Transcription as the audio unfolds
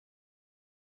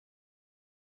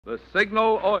The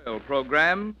Signal Oil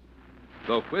Program,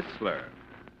 The Whistler.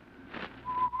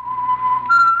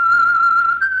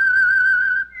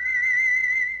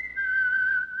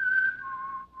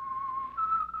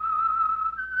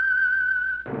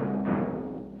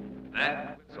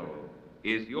 That whistle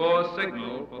is your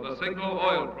signal for the Signal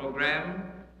Oil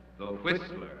Program, The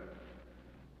Whistler.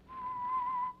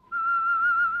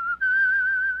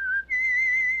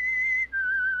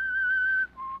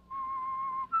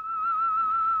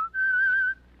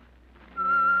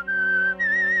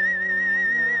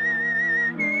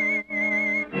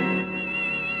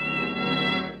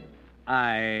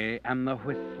 I am the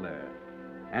Whistler,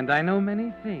 and I know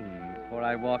many things, for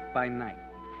I walk by night.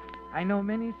 I know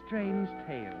many strange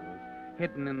tales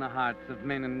hidden in the hearts of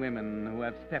men and women who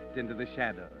have stepped into the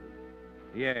shadows.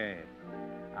 Yes,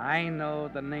 I know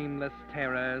the nameless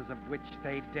terrors of which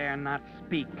they dare not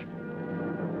speak.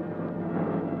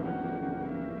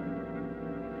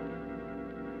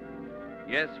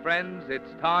 Yes, friends,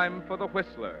 it's time for The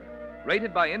Whistler,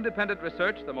 rated by independent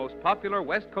research the most popular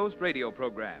West Coast radio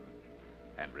program.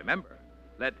 And remember,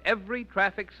 let every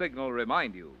traffic signal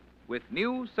remind you, with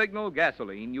new Signal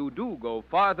gasoline, you do go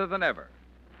farther than ever.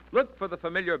 Look for the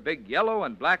familiar big yellow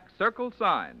and black circle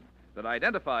sign that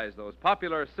identifies those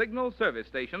popular Signal service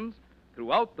stations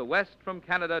throughout the West from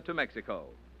Canada to Mexico.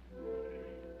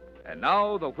 And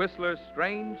now, the Whistler's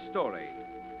strange story,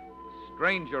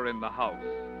 Stranger in the House.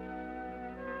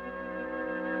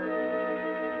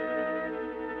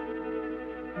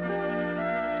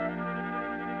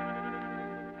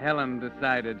 Helen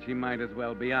decided she might as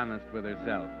well be honest with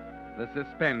herself. The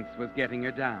suspense was getting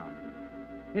her down.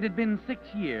 It had been 6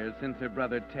 years since her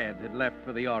brother Ted had left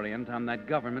for the Orient on that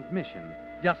government mission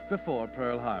just before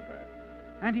Pearl Harbor.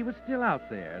 And he was still out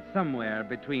there, somewhere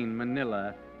between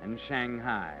Manila and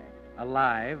Shanghai,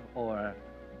 alive or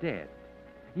dead.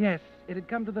 Yes, it had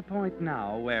come to the point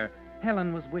now where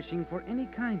Helen was wishing for any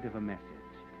kind of a message,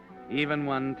 even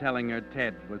one telling her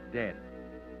Ted was dead.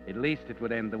 At least it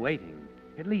would end the waiting.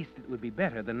 At least it would be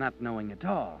better than not knowing at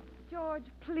all. George,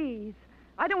 please.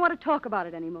 I don't want to talk about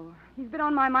it anymore. He's been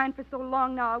on my mind for so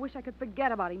long now, I wish I could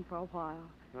forget about him for a while.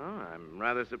 Oh, I'm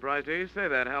rather surprised to hear you say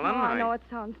that, Helen. I know it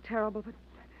sounds terrible, but...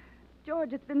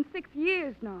 George, it's been 6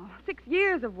 years now. 6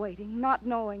 years of waiting, not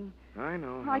knowing. I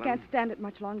know, I Helen. can't stand it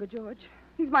much longer, George.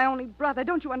 He's my only brother,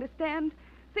 don't you understand?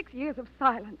 6 years of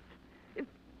silence. If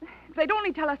they'd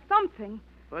only tell us something.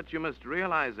 But you must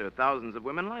realize there are thousands of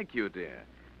women like you, dear.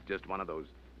 Just one of those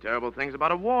terrible things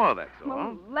about a war, that's all.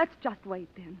 Well, let's just wait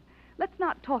then. Let's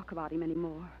not talk about him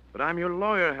anymore. But I'm your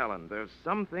lawyer, Helen. There's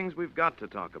some things we've got to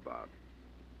talk about.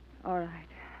 All right.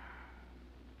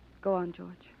 Go on,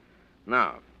 George.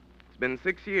 Now, it's been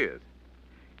 6 years.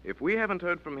 If we haven't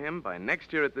heard from him by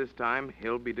next year at this time,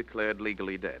 he'll be declared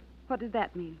legally dead. What does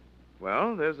that mean?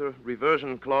 Well, there's a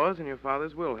reversion clause in your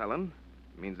father's will, Helen.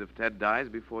 It means if Ted dies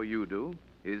before you do,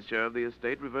 his share of the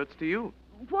estate reverts to you.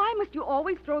 Why must you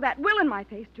always throw that will in my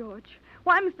face, George?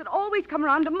 Why must it always come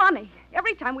around to money?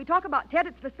 Every time we talk about Ted,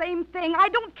 it's the same thing. I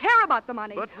don't care about the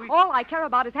money. But All I care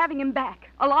about is having him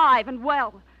back, alive and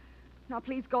well. Now,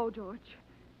 please go, George.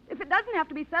 If it doesn't have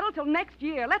to be settled till next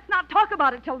year, let's not talk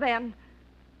about it till then.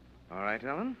 All right,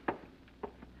 Helen?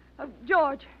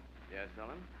 George, Yes,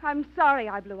 Helen? I'm sorry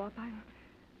I blew up.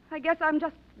 I guess I'm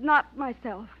just not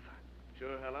myself.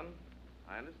 Sure, Helen.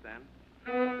 I understand.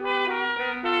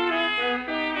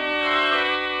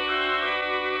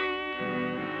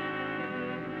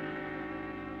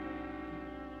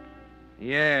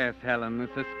 Yes, Helen, the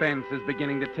suspense is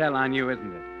beginning to tell on you,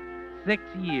 isn't it? 6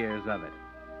 years of it.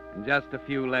 And just a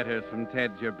few letters from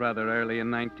Ted, your brother, early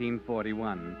in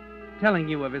 1941, telling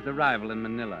you of his arrival in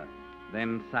Manila.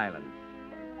 Then silence.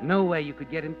 No way you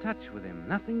could get in touch with him.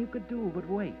 Nothing you could do but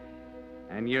wait.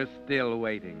 And you're still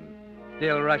waiting.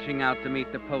 Still rushing out to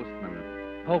meet the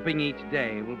postman, hoping each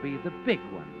day will be the big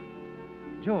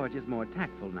one. George is more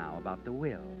tactful now about the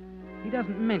will. He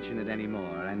doesn't mention it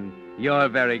anymore, and you're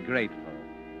very grateful.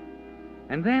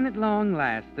 And then, at long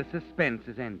last, the suspense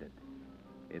is ended.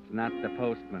 It's not the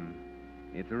postman.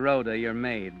 It's Rhoda, your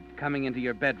maid, coming into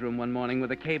your bedroom one morning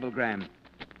with a cablegram.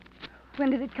 When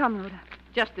did it come, Rhoda?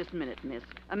 Just this minute, miss.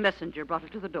 A messenger brought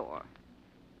it to the door.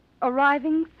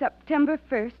 Arriving September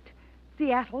 1st,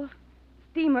 Seattle,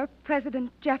 steamer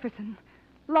President Jefferson.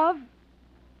 Love,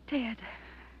 Ted.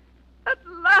 At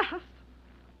last!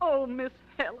 Oh, Miss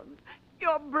Helen,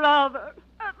 your brother.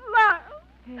 At last!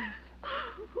 Yes.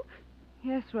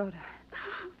 Yes, Rhoda.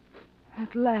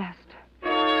 At last.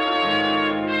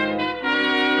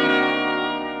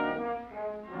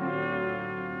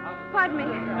 Pardon me.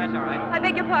 That's all right. I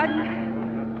beg your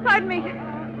pardon. Pardon me.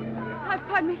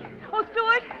 Pardon me. Oh,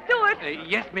 Stuart.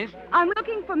 Yes, miss? I'm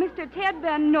looking for Mr. Ted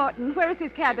Van Norton. Where is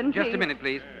his cabin, Just please? a minute,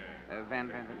 please.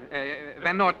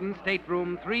 Van Norton,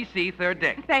 stateroom 3C, third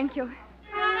deck. Thank you.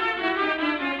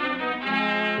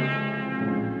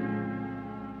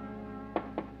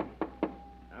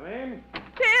 Come in.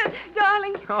 Ted,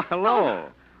 darling. Oh, hello.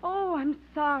 Oh, I'm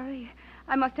sorry.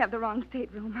 I must have the wrong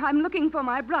stateroom. I'm looking for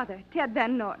my brother, Ted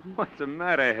Van Norton. What's the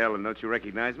matter, Helen? Don't you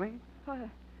recognize me?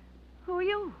 Who are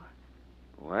you?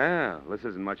 Well, this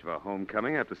isn't much of a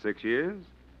homecoming after 6 years.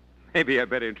 Maybe I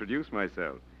better introduce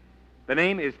myself. The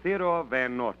name is Theodore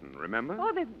Van Norton, remember?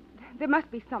 Oh, there must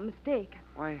be some mistake.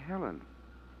 Why, Helen.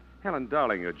 Helen,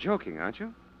 darling, you're joking, aren't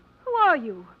you? Who are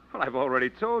you? Well, I've already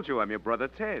told you I'm your brother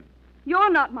Ted. You're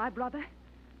not my brother.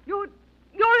 You're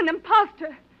an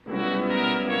imposter.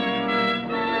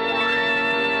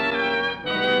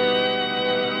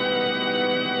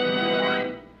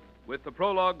 With the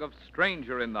prologue of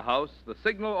Stranger in the House, the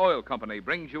Signal Oil Company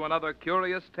brings you another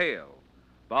curious tale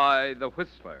by The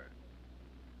Whistler.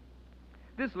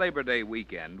 This Labor Day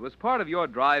weekend, was part of your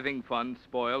driving fun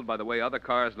spoiled by the way other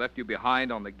cars left you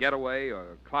behind on the getaway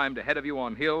or climbed ahead of you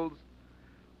on hills?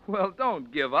 Well, don't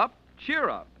give up. Cheer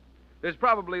up. There's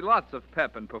probably lots of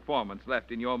pep and performance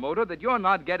left in your motor that you're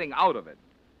not getting out of it.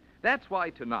 That's why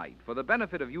tonight, for the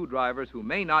benefit of you drivers who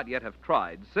may not yet have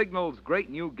tried Signal's great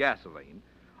new gasoline,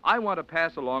 I want to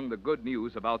pass along the good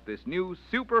news about this new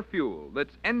super fuel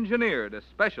that's engineered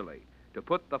especially to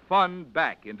put the fun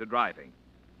back into driving.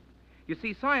 You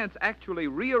see, science actually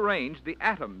rearranged the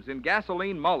atoms in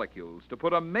gasoline molecules to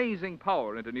put amazing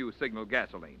power into new Signal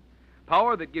gasoline.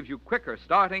 Power that gives you quicker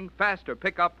starting, faster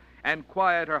pickup, and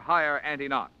quieter, higher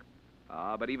anti-knock.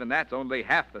 But even that's only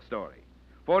half the story.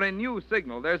 For in new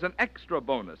Signal, there's an extra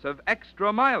bonus of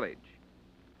extra mileage.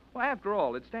 Well, after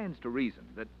all, it stands to reason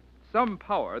that some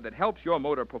power that helps your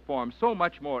motor perform so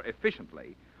much more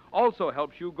efficiently also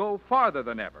helps you go farther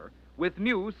than ever with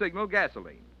new Signal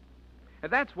gasoline.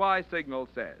 And that's why Signal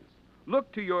says,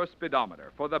 look to your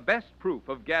speedometer for the best proof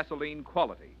of gasoline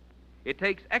quality. It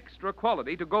takes extra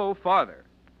quality to go farther.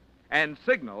 And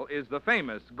Signal is the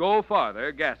famous Go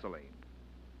Farther gasoline.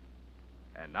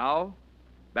 And now,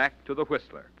 back to the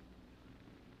Whistler.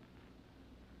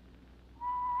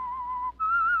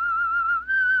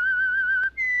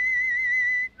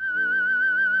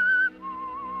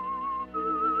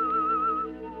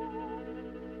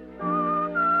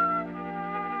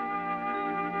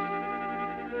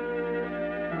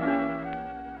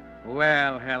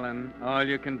 Well, Helen, all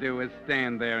you can do is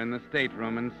stand there in the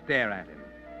stateroom and stare at him.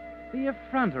 The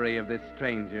effrontery of this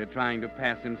stranger trying to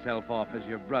pass himself off as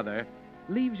your brother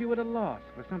leaves you at a loss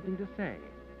for something to say.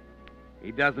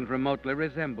 He doesn't remotely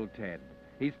resemble Ted.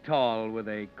 He's tall with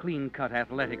a clean-cut,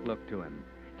 athletic look to him.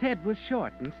 Ted was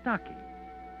short and stocky.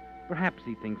 Perhaps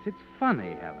he thinks it's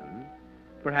funny, Helen.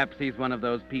 Perhaps he's one of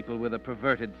those people with a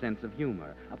perverted sense of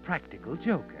humor, a practical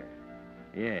joker.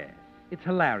 Yes, it's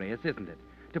hilarious, isn't it?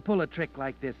 To pull a trick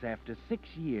like this after 6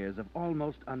 years of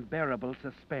almost unbearable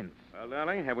suspense. Well,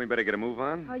 darling, have we better get a move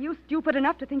on? Are you stupid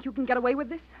enough to think you can get away with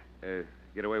this?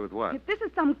 Get away with what? If this is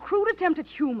some crude attempt at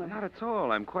humor. Not at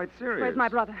all. I'm quite serious. Where's my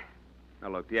brother? Now,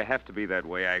 look, do you have to be that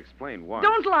way? I explained once.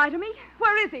 Don't lie to me.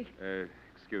 Where is he?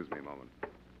 Excuse me a moment.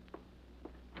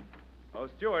 Oh,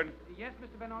 Stewart, Yes,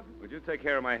 Mr. Van Norton? would you take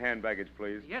care of my hand baggage,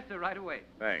 please? Yes, sir, right away.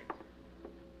 Thanks.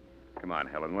 Come on,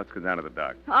 Helen. Let's go down to the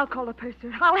dock. I'll call the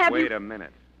purser. I'll have you... Wait a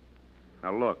minute.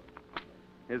 Now, look.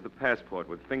 Here's the passport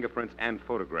with fingerprints and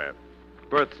photograph.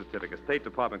 Birth certificate, State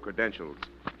Department credentials.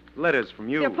 Letters from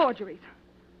you. They're forgeries.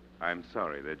 I'm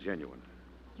sorry. They're genuine.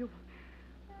 You're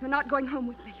not going home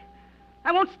with me.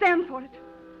 I won't stand for it.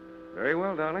 Very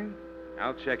well, darling.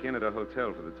 I'll check in at a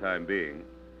hotel for the time being.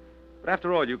 But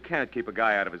after all, you can't keep a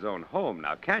guy out of his own home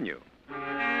now, can you?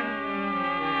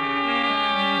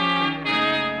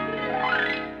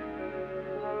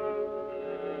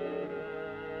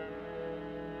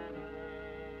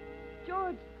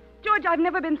 George, I've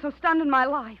never been so stunned in my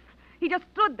life. He just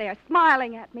stood there,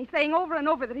 smiling at me, saying over and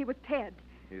over that he was Ted.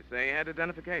 You say he had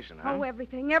identification, huh? Oh,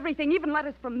 everything, even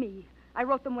letters from me. I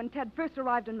wrote them when Ted first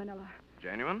arrived in Manila.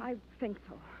 Genuine? I think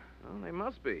so. Well, they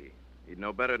must be. He'd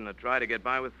know better than to try to get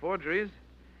by with forgeries.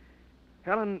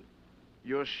 Helen,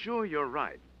 you're sure you're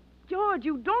right? George,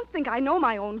 you don't think I know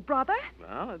my own brother?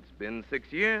 Well, it's been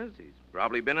 6 years. He's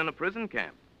probably been in a prison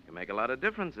camp. Can make a lot of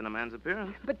difference in a man's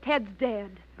appearance. But Ted's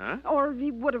dead. Huh? Or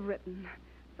he would have written.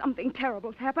 Something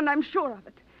terrible's happened, I'm sure of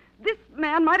it. This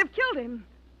man might have killed him.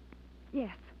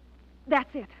 Yes,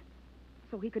 that's it.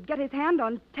 So he could get his hand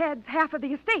on Ted's half of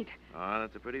the estate. Oh,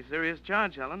 that's a pretty serious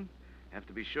charge, Helen. Have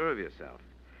to be sure of yourself.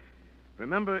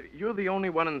 Remember, you're the only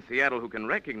one in Seattle who can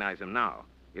recognize him now.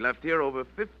 He left here over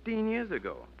 15 years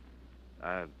ago.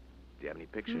 Do you have any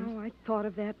pictures? No, I thought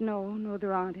of that. No,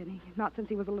 there aren't any. Not since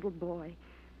he was a little boy.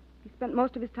 He spent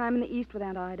most of his time in the East with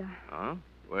Aunt Ida. Oh?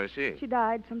 Where is she? She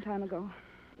died some time ago.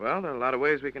 Well, there are a lot of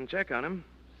ways we can check on him.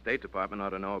 State Department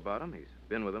ought to know about him. He's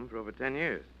been with them for over 10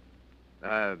 years.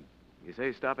 You say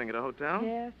he's stopping at a hotel?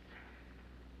 Yes.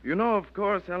 You know, of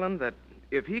course, Helen, that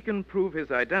if he can prove his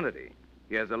identity,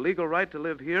 he has a legal right to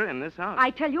live here in this house.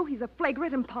 I tell you, he's a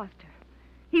flagrant imposter.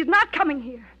 He's not coming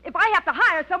here. If I have to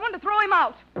hire someone to throw him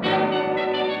out.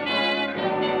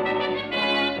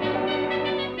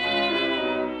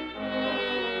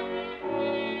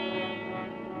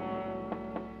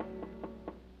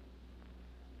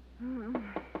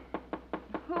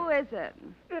 Who is it?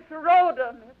 It's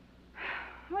Rhoda, miss.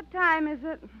 What time is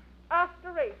it?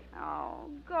 After 8. Oh,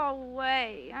 go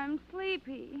away. I'm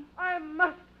sleepy. I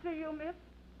must see you, miss.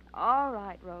 All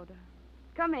right, Rhoda.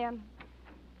 Come in.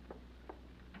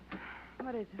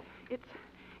 What is it?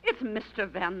 It's Mr.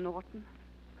 Van Norton.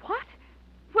 What?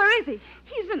 Where is he?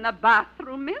 He's in the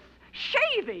bathroom, miss,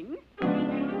 shaving.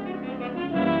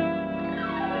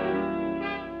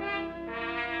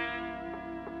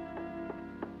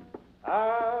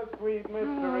 Sweet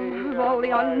mystery. Oh, all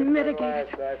the unmitigated.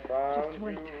 Just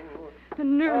wait. The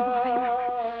nerve of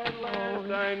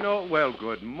him. I know. Well,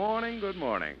 good morning, good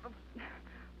morning.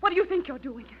 What do you think you're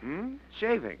doing?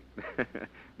 Shaving.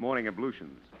 Morning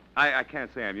ablutions. I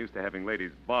can't say I'm used to having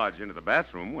ladies barge into the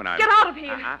bathroom when I... Get out of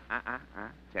here!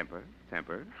 Temper.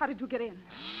 How did you get in?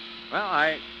 Well,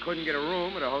 I couldn't get a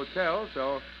room at a hotel,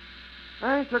 so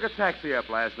I took a taxi up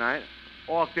last night,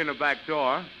 walked in the back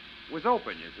door. It was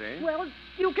open, you see. Well,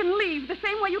 you can leave the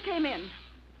same way you came in.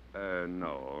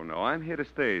 No. I'm here to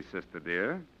stay, sister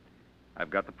dear. I've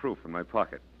got the proof in my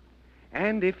pocket.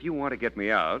 And if you want to get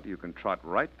me out, you can trot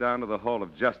right down to the Hall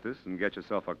of Justice and get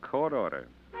yourself a court order.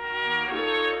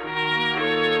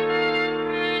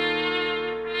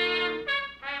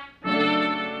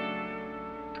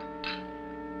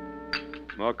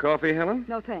 More coffee, Helen?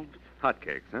 No, thanks.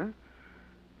 Hotcakes, huh?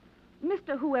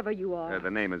 Mr. Whoever you are. The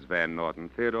name is Van Norton.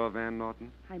 Theodore Van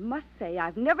Norton. I must say,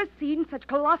 I've never seen such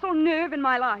colossal nerve in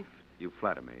my life. You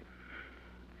flatter me.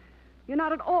 You're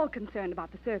not at all concerned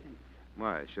about the servants.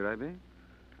 Why, should I be?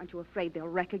 Aren't you afraid they'll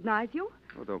recognize you?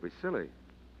 Oh, don't be silly.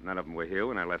 None of them were here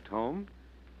when I left home.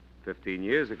 15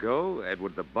 years ago,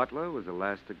 Edward the butler was the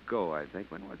last to go, I think.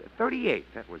 When was it? 38,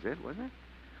 that was it, wasn't it?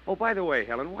 Oh, by the way,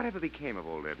 Helen, whatever became of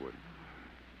old Edward?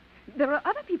 There are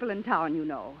other people in town, you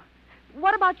know.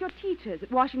 What about your teachers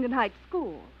at Washington Heights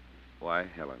School? Why,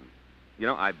 Helen, you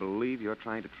know, I believe you're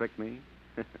trying to trick me.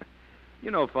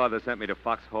 You know, Father sent me to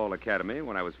Foxhall Academy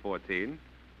when I was 14.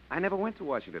 I never went to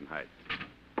Washington Heights.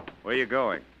 Where are you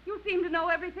going? You seem to know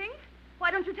everything.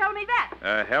 Why don't you tell me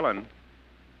that? Helen,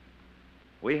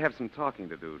 we have some talking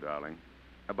to do, darling,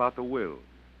 about the will.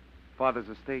 Father's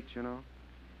estate, you know.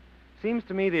 Seems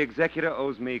to me the executor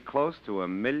owes me close to $1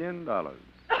 million.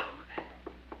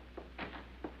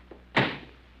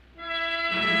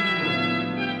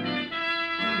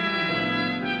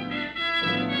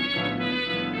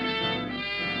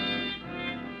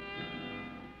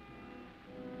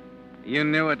 You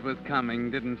knew it was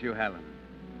coming, didn't you, Helen?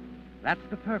 That's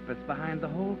the purpose behind the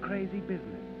whole crazy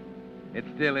business. It's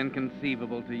still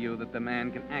inconceivable to you that the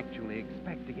man can actually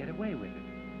expect to get away with it.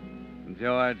 And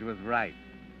George was right.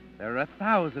 There are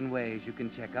 1,000 ways you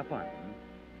can check up on him,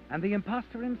 and the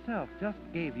imposter himself just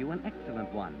gave you an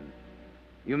excellent one.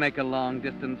 You make a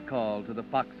long-distance call to the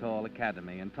Foxhall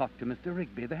Academy and talk to Mr.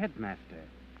 Rigby, the headmaster.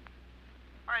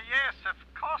 Why, yes, of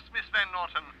course, Miss Van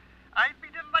Norton. I'd be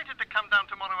delighted to come down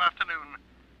tomorrow afternoon.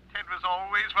 Ted was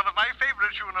always one of my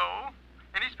favorites, you know.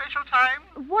 Any special time?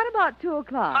 What about 2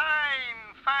 o'clock?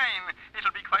 Fine.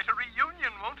 It'll be quite a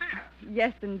reunion, won't it?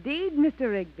 Yes, indeed,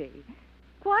 Mr. Rigby.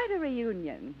 Quite a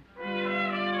reunion.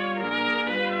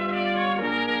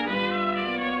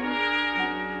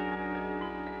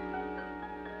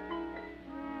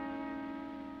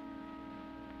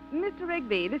 Mr.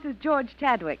 Rigby, this is George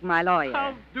Chadwick, my lawyer.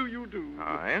 How do you do?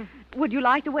 Hi. Would you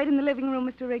like to wait in the living room,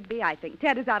 Mr. Rigby? I think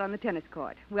Ted is out on the tennis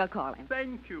court. We'll call him.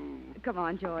 Thank you. Come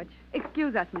on, George.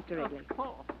 Excuse us, Mr. Rigby. Of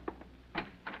course.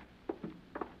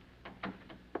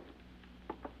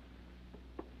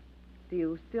 Do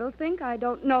you still think I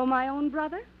don't know my own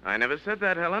brother? I never said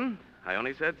that, Helen. I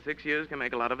only said 6 years can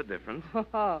make a lot of a difference.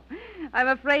 Oh, I'm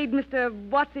afraid Mr.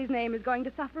 What's-his-name is going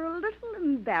to suffer a little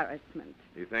embarrassment.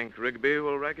 You think Rigby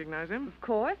will recognize him? Of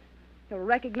course. He'll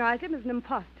recognize him as an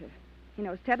imposter. He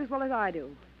knows Ted as well as I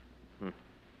do.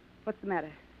 What's the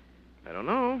matter? I don't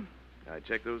know. I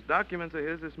checked those documents of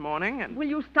his this morning, and... Will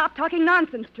you stop talking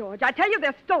nonsense, George? I tell you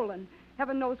they're stolen.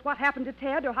 Heaven knows what happened to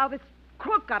Ted or how this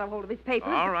crook got a hold of his papers.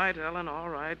 All right, Ellen, all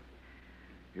right.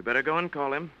 You better go and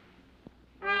call him.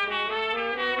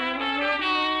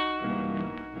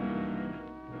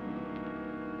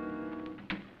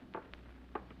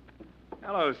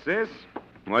 Hello, sis.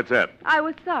 What's up? I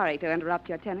was sorry to interrupt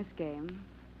your tennis game.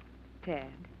 Ted.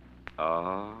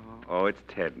 Oh, it's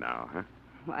Ted now, huh?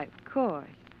 Why, of course.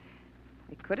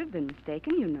 I could have been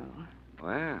mistaken, you know.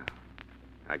 Well,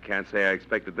 I can't say I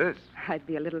expected this. I'd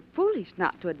be a little foolish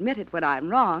not to admit it when I'm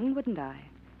wrong, wouldn't I?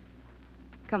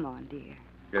 Come on, dear.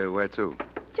 Where to?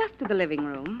 Just to the living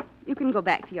room. You can go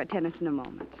back to your tennis in a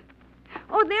moment.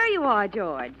 Oh, there you are,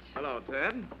 George. Hello,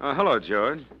 Ted. Oh, hello,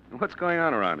 George. What's going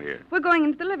on around here? We're going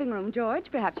into the living room, George.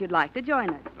 Perhaps you'd like to join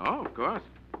us. Oh, of course.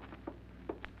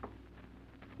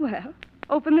 Well,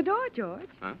 open the door, George.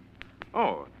 Huh?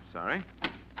 Oh, sorry.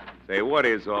 Say, what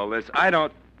is all this? I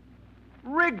don't...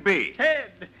 Rigby!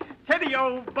 Ted! Teddy,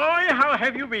 old boy, how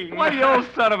have you been? Why, you old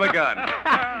son of a gun.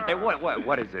 Hey,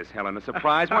 what is this, Helen? A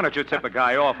surprise? Why don't you tip a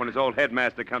guy off when his old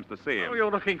headmaster comes to see him? Oh, you're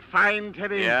looking fine,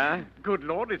 Teddy. Yeah? Good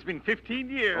Lord, it's been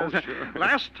 15 years. Oh, sure.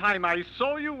 Last time I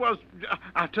saw you was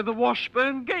after the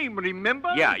Washburn game, remember?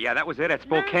 Yeah, that was it at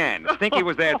Spokane. Stinky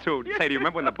was there, too. Say, do you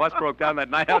remember when the bus broke down that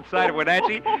night outside of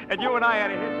Wenatchee? And you and I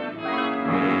had a hit?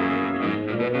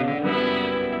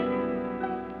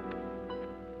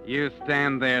 You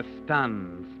stand there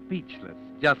stunned, speechless,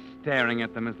 just staring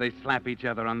at them as they slap each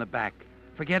other on the back,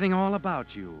 forgetting all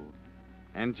about you.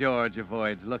 And George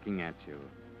avoids looking at you.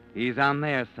 He's on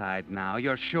their side now,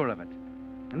 you're sure of it.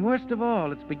 And worst of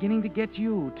all, it's beginning to get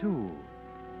you, too.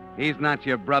 He's not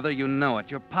your brother, you know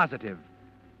it, you're positive.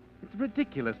 It's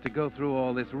ridiculous to go through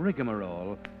all this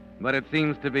rigmarole, but it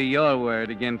seems to be your word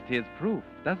against his proof,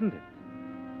 doesn't it?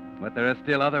 But there are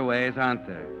still other ways, aren't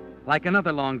there? Like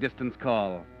another long-distance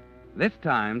call. This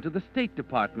time to the State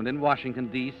Department in Washington,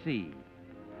 D.C.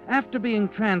 After being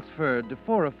transferred to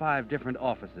 4 or 5 different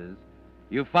offices,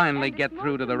 you finally And get it's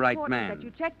through to the most right important man. That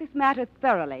you check this matter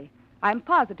thoroughly. I'm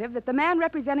positive that the man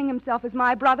representing himself as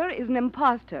my brother is an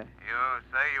imposter. You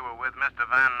say you were with Mr.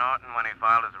 Van Norton when he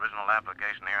filed his original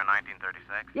application here in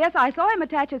 1936? Yes, I saw him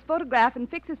attach his photograph and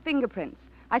fix his fingerprints.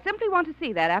 I simply want to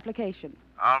see that application.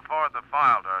 I'll forward the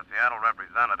file to our Seattle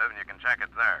representative, and you can check it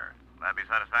there. That be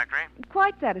satisfactory?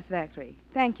 Quite satisfactory.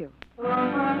 Thank you.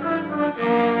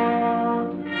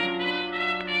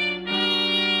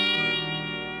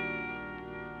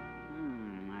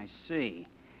 I see.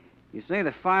 You say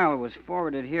the file was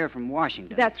forwarded here from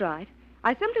Washington. That's right.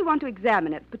 I simply want to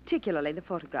examine it, particularly the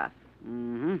photograph.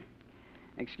 Mm-hmm.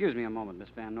 Excuse me a moment, Miss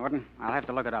Van Norton. I'll have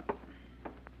to look it up.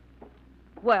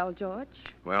 Well, George,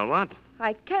 Well, what?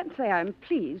 I can't say I'm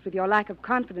pleased with your lack of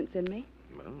confidence in me.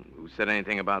 Well, who said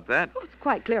anything about that? Oh, it's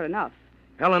quite clear enough.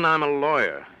 Helen, I'm a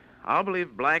lawyer. I'll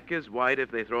believe black is white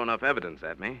if they throw enough evidence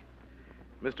at me.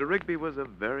 Mr. Rigby was a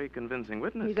very convincing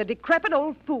witness. He's a decrepit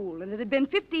old fool, and it had been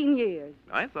 15 years.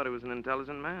 I thought he was an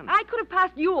intelligent man. I could have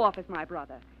passed you off as my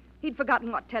brother. He'd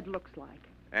forgotten what Ted looks like.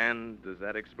 And does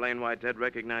that explain why Ted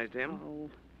recognized him? Oh,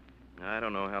 I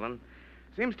don't know, Helen.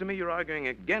 Seems to me you're arguing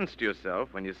against yourself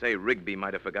when you say Rigby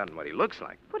might have forgotten what he looks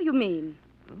like. what do you mean?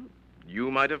 You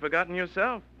might have forgotten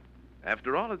yourself.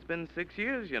 After all, it's been 6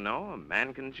 years, you know. A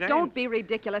man can change. Don't be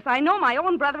ridiculous. I know my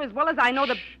own brother as well as I know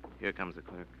the... Shh. Here comes the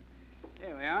clerk.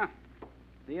 Here we are.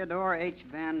 Theodore H.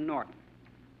 Van Norton.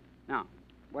 Now,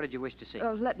 what did you wish to see?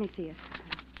 Oh, let me see it.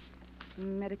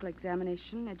 Medical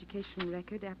examination, education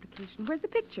record, application. Where's the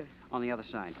picture? On the other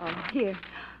side. Oh, here.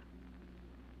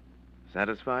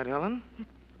 Satisfied, Helen?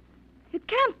 It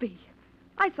can't be.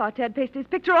 I saw Ted paste his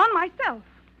picture on myself.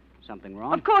 Something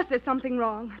wrong? Of course there's something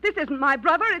wrong. This isn't my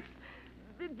brother.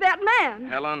 It's that man.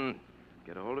 Helen,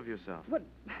 get a hold of yourself. What?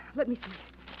 Let me see.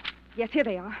 Yes, here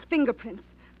they are. Fingerprints.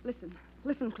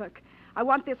 Listen, clerk. I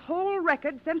want this whole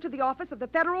record sent to the office of the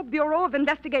Federal Bureau of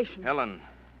Investigation. Helen,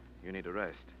 you need a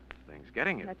rest. This thing's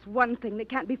getting you. That's one thing that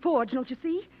can't be forged, don't you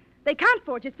see? They can't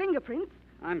forge his fingerprints.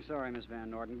 I'm sorry, Miss Van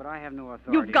Norton, but I have no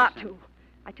authority. You've got send- to.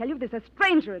 I tell you, there's a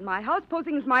stranger in my house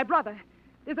posing as my brother.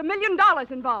 There's $1 million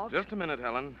involved. Just a minute,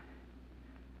 Helen.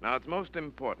 Now, it's most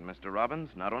important, Mr. Robbins,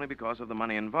 not only because of the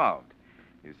money involved.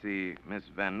 You see, Miss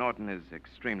Van Norton is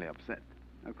extremely upset.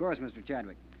 Of course, Mr.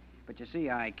 Chadwick. But you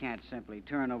see, I can't simply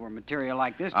turn over material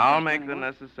like this. to I'll just make the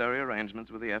anyone. necessary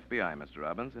arrangements with the FBI, Mr.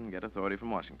 Robbins, and get authority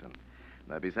from Washington.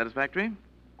 That be satisfactory?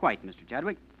 Quite, Mr.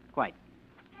 Chadwick. Quite.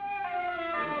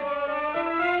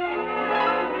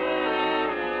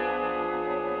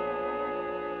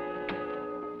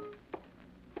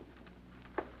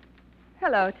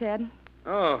 Hello, Ted.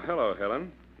 Oh, hello,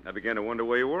 Helen. I began to wonder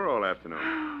where you were all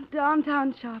afternoon.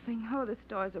 Downtown shopping. Oh, the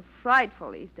stores are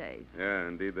frightful these days. Yeah,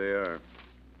 indeed they are.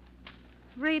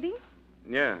 Reading?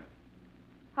 Yeah.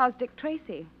 How's Dick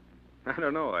Tracy? I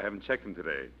don't know. I haven't checked him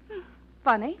today.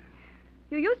 Funny.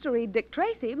 You used to read Dick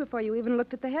Tracy before you even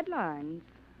looked at the headlines.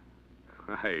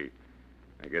 I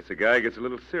guess a guy gets a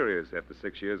little serious after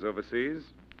 6 years overseas.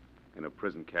 In a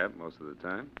prison camp most of the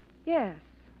time. Yes.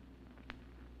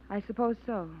 I suppose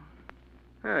so.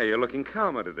 Hey, you're looking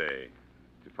calmer today.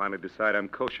 Did you finally decide I'm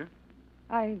kosher?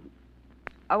 I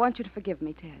want you to forgive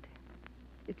me, Ted.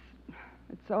 It's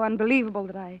so unbelievable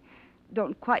that I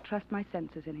don't quite trust my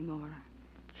senses anymore.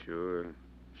 Sure.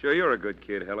 Sure, you're a good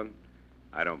kid, Helen.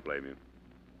 I don't blame you.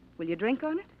 Will you drink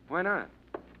on it? Why not?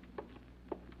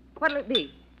 What'll it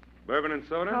be? Bourbon and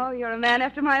soda? Oh, you're a man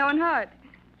after my own heart.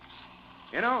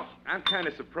 You know, I'm kind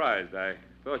of surprised. I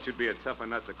thought you'd be a tougher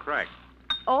nut to crack.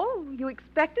 Oh, you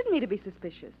expected me to be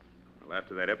suspicious. Well,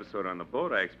 after that episode on the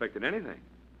boat, I expected anything.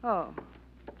 Oh.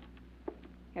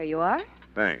 Here you are.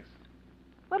 Thanks.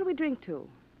 What'll we drink to?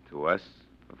 To us,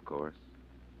 of course.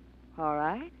 All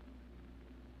right.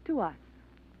 To us.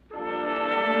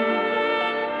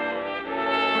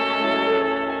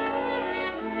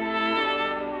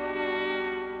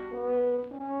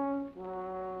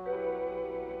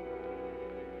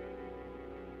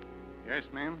 Yes,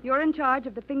 ma'am? You're in charge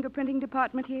of the fingerprinting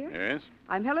department here? Yes?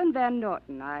 I'm Helen Van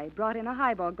Norton. I brought in a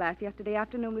highball glass yesterday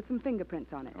afternoon with some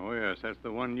fingerprints on it. Oh, yes. That's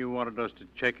the one you wanted us to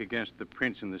check against the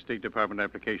prints in the State Department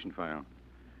application file.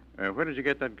 Where did you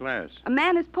get that glass? A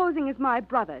man is posing as my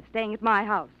brother, staying at my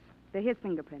house. They're his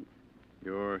fingerprints.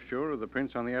 You're sure of the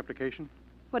prints on the application?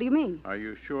 What do you mean? Are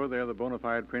you sure they're the bona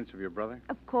fide prints of your brother?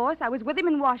 Of course. I was with him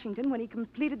in Washington when he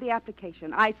completed the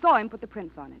application. I saw him put the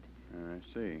prints on it. I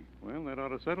see. Well, that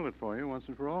ought to settle it for you once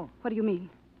and for all. What do you mean?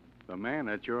 The man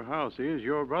at your house is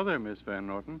your brother, Miss Van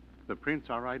Norton. The prints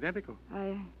are identical.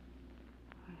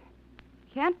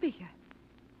 Can't be.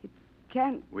 It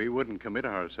can't. We wouldn't commit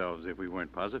ourselves if we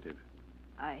weren't positive.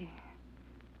 I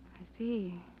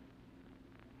see.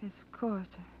 Yes, of course.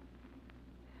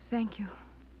 Thank you.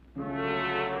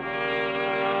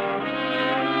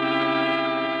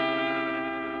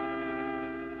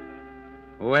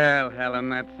 Well, Helen,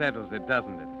 that settles it,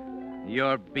 doesn't it?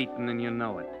 You're beaten and you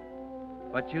know it.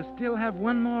 But you still have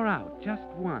one more out, just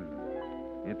one.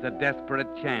 It's a desperate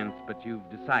chance, but you've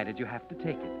decided you have to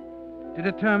take it. To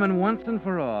determine once and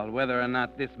for all whether or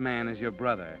not this man is your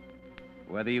brother.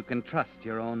 Whether you can trust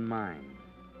your own mind.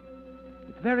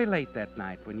 It's very late that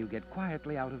night when you get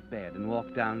quietly out of bed and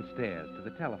walk downstairs to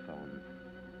the telephone.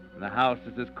 The house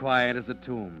is as quiet as a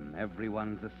tomb.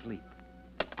 Everyone's asleep.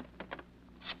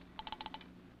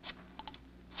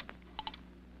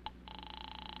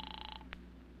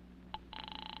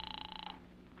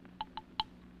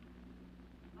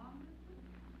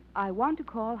 I want to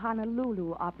call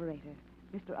Honolulu operator,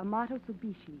 Mr. Amato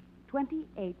Tsubishi,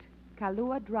 28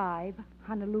 Kalua Drive,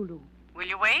 Honolulu. Will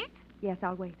you wait? Yes,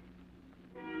 I'll wait.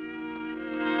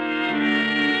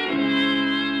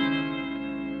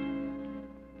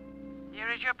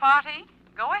 Here is your party.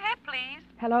 Go ahead, please.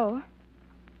 Hello?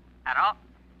 Hello?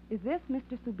 Is this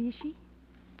Mr. Tsubishi?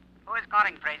 Who is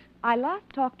calling, please? I last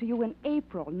talked to you in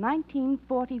April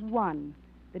 1941.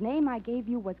 The name I gave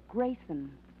you was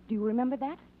Grayson. Do you remember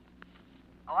that?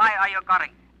 Why are you calling?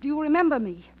 Do you remember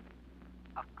me?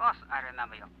 Of course I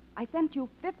remember you. I sent you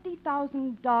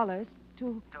 $50,000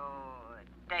 to... To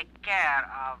take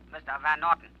care of Mr. Van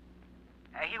Norton.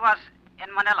 He was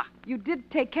in Manila. You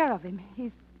did take care of him.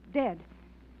 He's dead.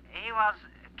 He was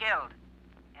killed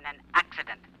in an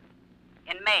accident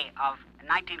in May of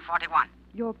 1941.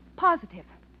 You're positive.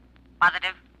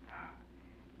 Positive?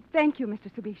 Thank you,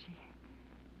 Mr. Tsubishi.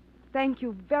 Thank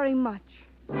you very much.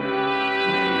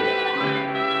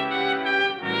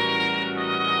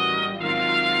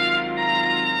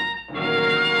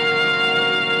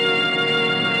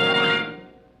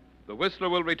 The Whistler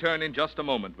will return in just a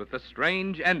moment with the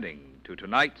strange ending to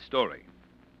tonight's story.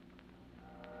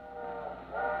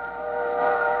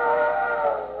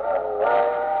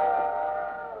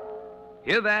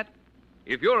 Hear that?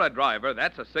 If you're a driver,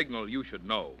 that's a signal you should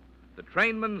know. The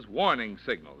trainman's warning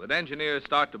signal that engineers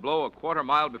start to blow a quarter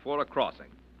mile before a crossing.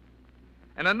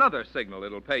 And another signal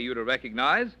it'll pay you to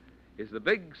recognize is the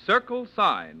big circle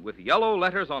sign with yellow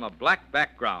letters on a black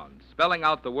background spelling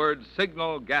out the word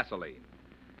Signal Gasoline.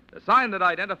 The sign that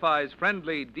identifies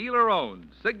friendly dealer-owned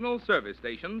signal service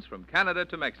stations from Canada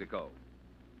to Mexico.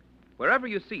 Wherever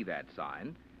you see that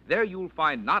sign, there you'll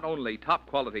find not only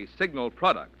top-quality signal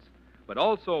products, but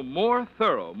also more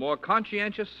thorough, more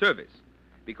conscientious service,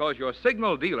 because your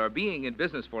signal dealer, being in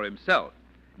business for himself,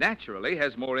 naturally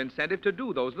has more incentive to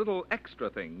do those little extra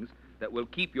things that will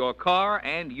keep your car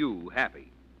and you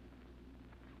happy.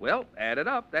 Well, add it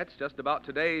up. That's just about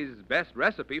today's best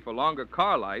recipe for longer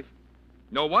car life.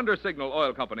 No wonder Signal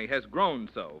Oil Company has grown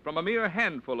so, from a mere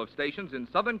handful of stations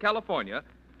in Southern California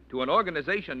to an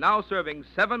organization now serving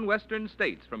 7 western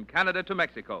states from Canada to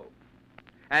Mexico.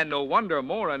 And no wonder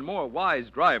more and more wise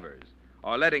drivers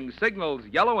are letting Signal's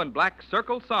yellow and black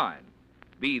circle sign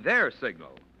be their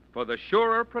signal for the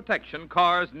surer protection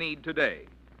cars need today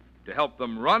to help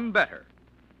them run better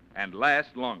and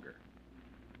last longer.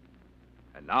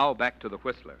 And now back to the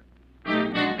Whistler.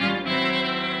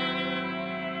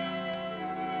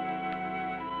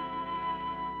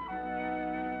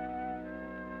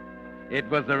 It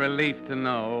was a relief to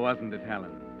know, wasn't it,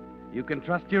 Helen? You can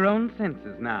trust your own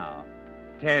senses now.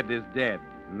 Ted is dead,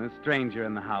 and the stranger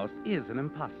in the house is an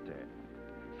imposter.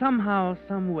 Somehow,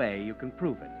 some way, you can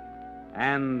prove it.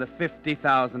 And the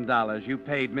 $50,000 you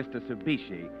paid Mr.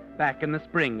 Tsubishi back in the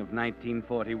spring of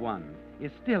 1941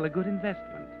 is still a good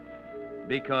investment.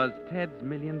 Because Ted's $1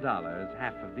 million,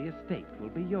 half of the estate, will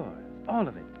be yours. All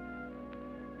of it.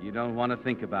 You don't want to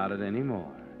think about it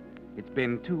anymore. It's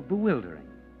been too bewildering.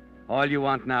 All you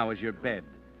want now is your bed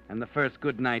and the first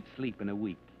good night's sleep in a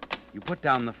week. You put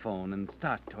down the phone and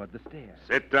start toward the stairs.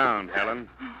 Sit down, Helen.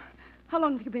 How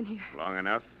long have you been here? Long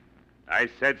enough. I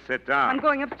said sit down. I'm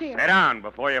going upstairs. Sit down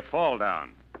before you fall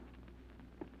down.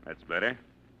 That's better.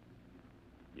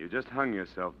 You just hung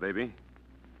yourself, baby.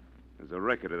 There's a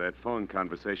record of that phone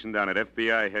conversation down at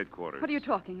FBI headquarters. What are you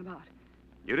talking about?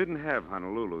 You didn't have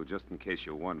Honolulu, just in case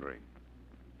you're wondering.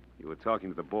 You were talking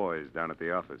to the boys down at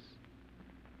the office.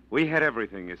 We had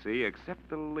everything, you see, except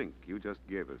the link you just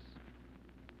gave us.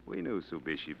 We knew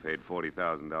Tsubishi paid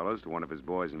 $40,000 to one of his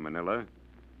boys in Manila,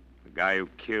 the guy who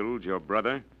killed your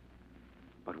brother.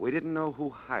 But we didn't know who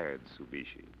hired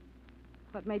Tsubishi.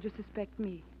 What made you suspect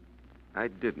me? I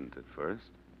didn't at first.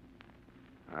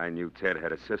 I knew Ted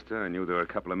had a sister. I knew there were a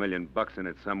couple of $1 million in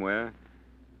it somewhere.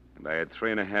 And I had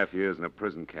 3.5 years in a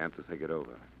prison camp to think it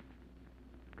over.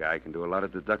 A guy can do a lot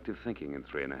of deductive thinking in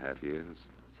 3.5 years.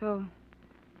 So,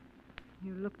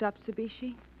 you looked up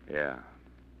Tsubishi? Yeah.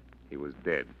 He was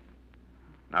dead.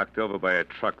 Knocked over by a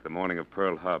truck the morning of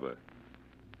Pearl Harbor.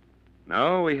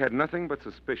 No, we had nothing but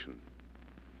suspicion.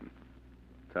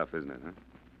 Tough, isn't it, huh?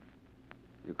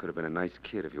 You could have been a nice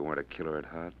kid if you weren't a killer at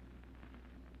heart.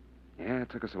 Yeah, it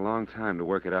took us a long time to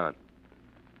work it out.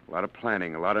 A lot of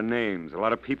planning, a lot of names, a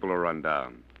lot of people to run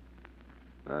down.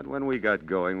 But when we got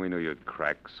going, we knew you'd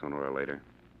crack sooner or later.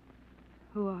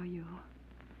 Who are you?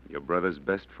 Your brother's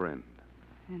best friend.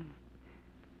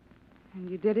 And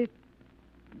you did it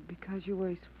because you were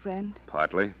his friend?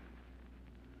 Partly.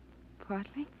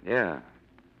 Partly? Yeah.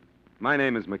 My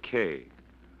name is McKay,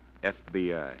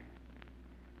 FBI.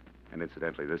 And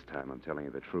incidentally, this time I'm telling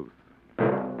you the truth.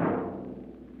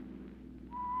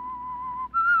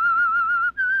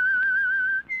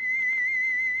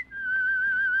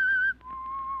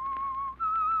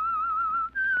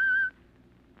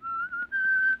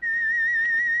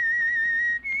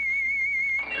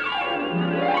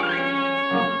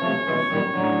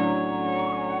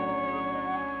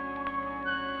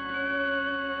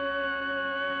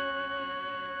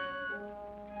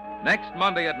 Next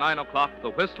Monday at 9 o'clock,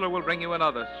 The Whistler will bring you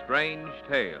another strange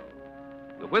tale.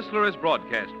 The Whistler is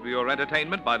broadcast for your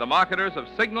entertainment by the marketers of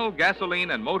Signal,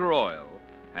 gasoline, and motor oil,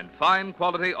 and fine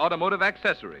quality automotive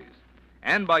accessories,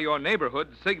 and by your neighborhood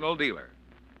Signal dealer.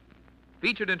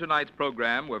 Featured in tonight's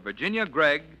program were Virginia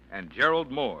Gregg and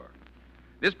Gerald Moore.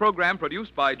 This program,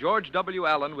 produced by George W.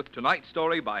 Allen with tonight's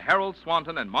story by Harold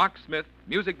Swanton and Mark Smith,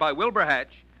 music by Wilbur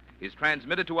Hatch, is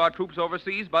transmitted to our troops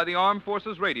overseas by the Armed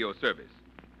Forces Radio Service.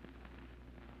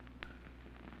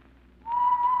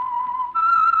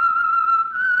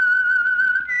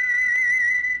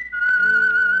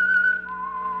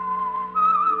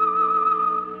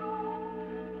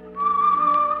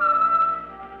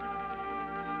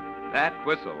 That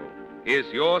whistle is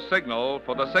your signal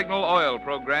for the Signal Oil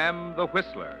program, The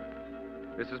Whistler.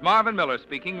 This is Marvin Miller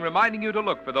speaking, reminding you to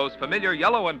look for those familiar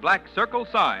yellow and black circle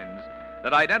signs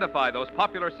that identify those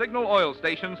popular Signal Oil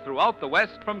stations throughout the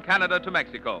West from Canada to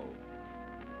Mexico.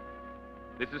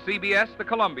 This is CBS, the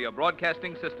Columbia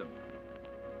Broadcasting System.